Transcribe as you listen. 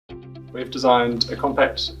We've designed a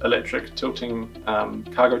compact electric tilting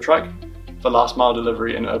cargo trike for last mile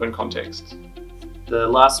delivery in urban contexts. The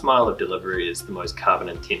last mile of delivery is the most carbon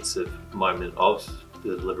intensive moment of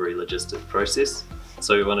the delivery logistic process.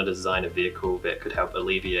 So we wanted to design a vehicle that could help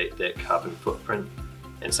alleviate that carbon footprint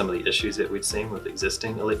and some of the issues that we'd seen with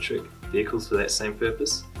existing electric vehicles for that same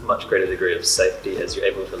purpose. A much greater degree of safety as you're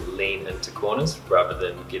able to lean into corners rather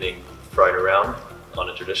than getting thrown around on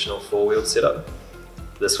a traditional four-wheeled setup.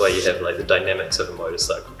 This way you have like the dynamics of a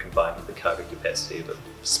motorcycle combined with the cargo capacity of a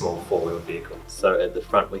small four-wheeled vehicle. So at the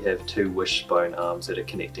front we have two wishbone arms that are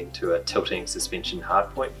connecting to a tilting suspension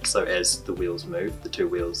hardpoint, so as the wheels move, the two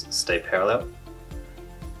wheels stay parallel.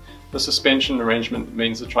 The suspension arrangement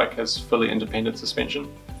means the trike has fully independent suspension,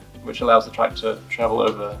 which allows the trike to travel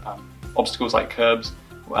over obstacles like curbs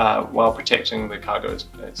while protecting the cargo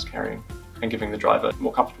it's carrying and giving the driver a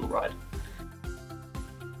more comfortable ride.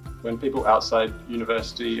 When people outside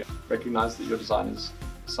university recognise that your design is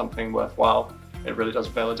something worthwhile, it really does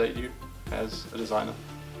validate you as a designer.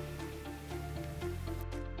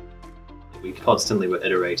 We constantly were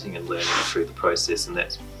iterating and learning through the process, and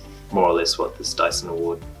that's more or less what this Dyson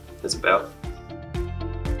Award is about.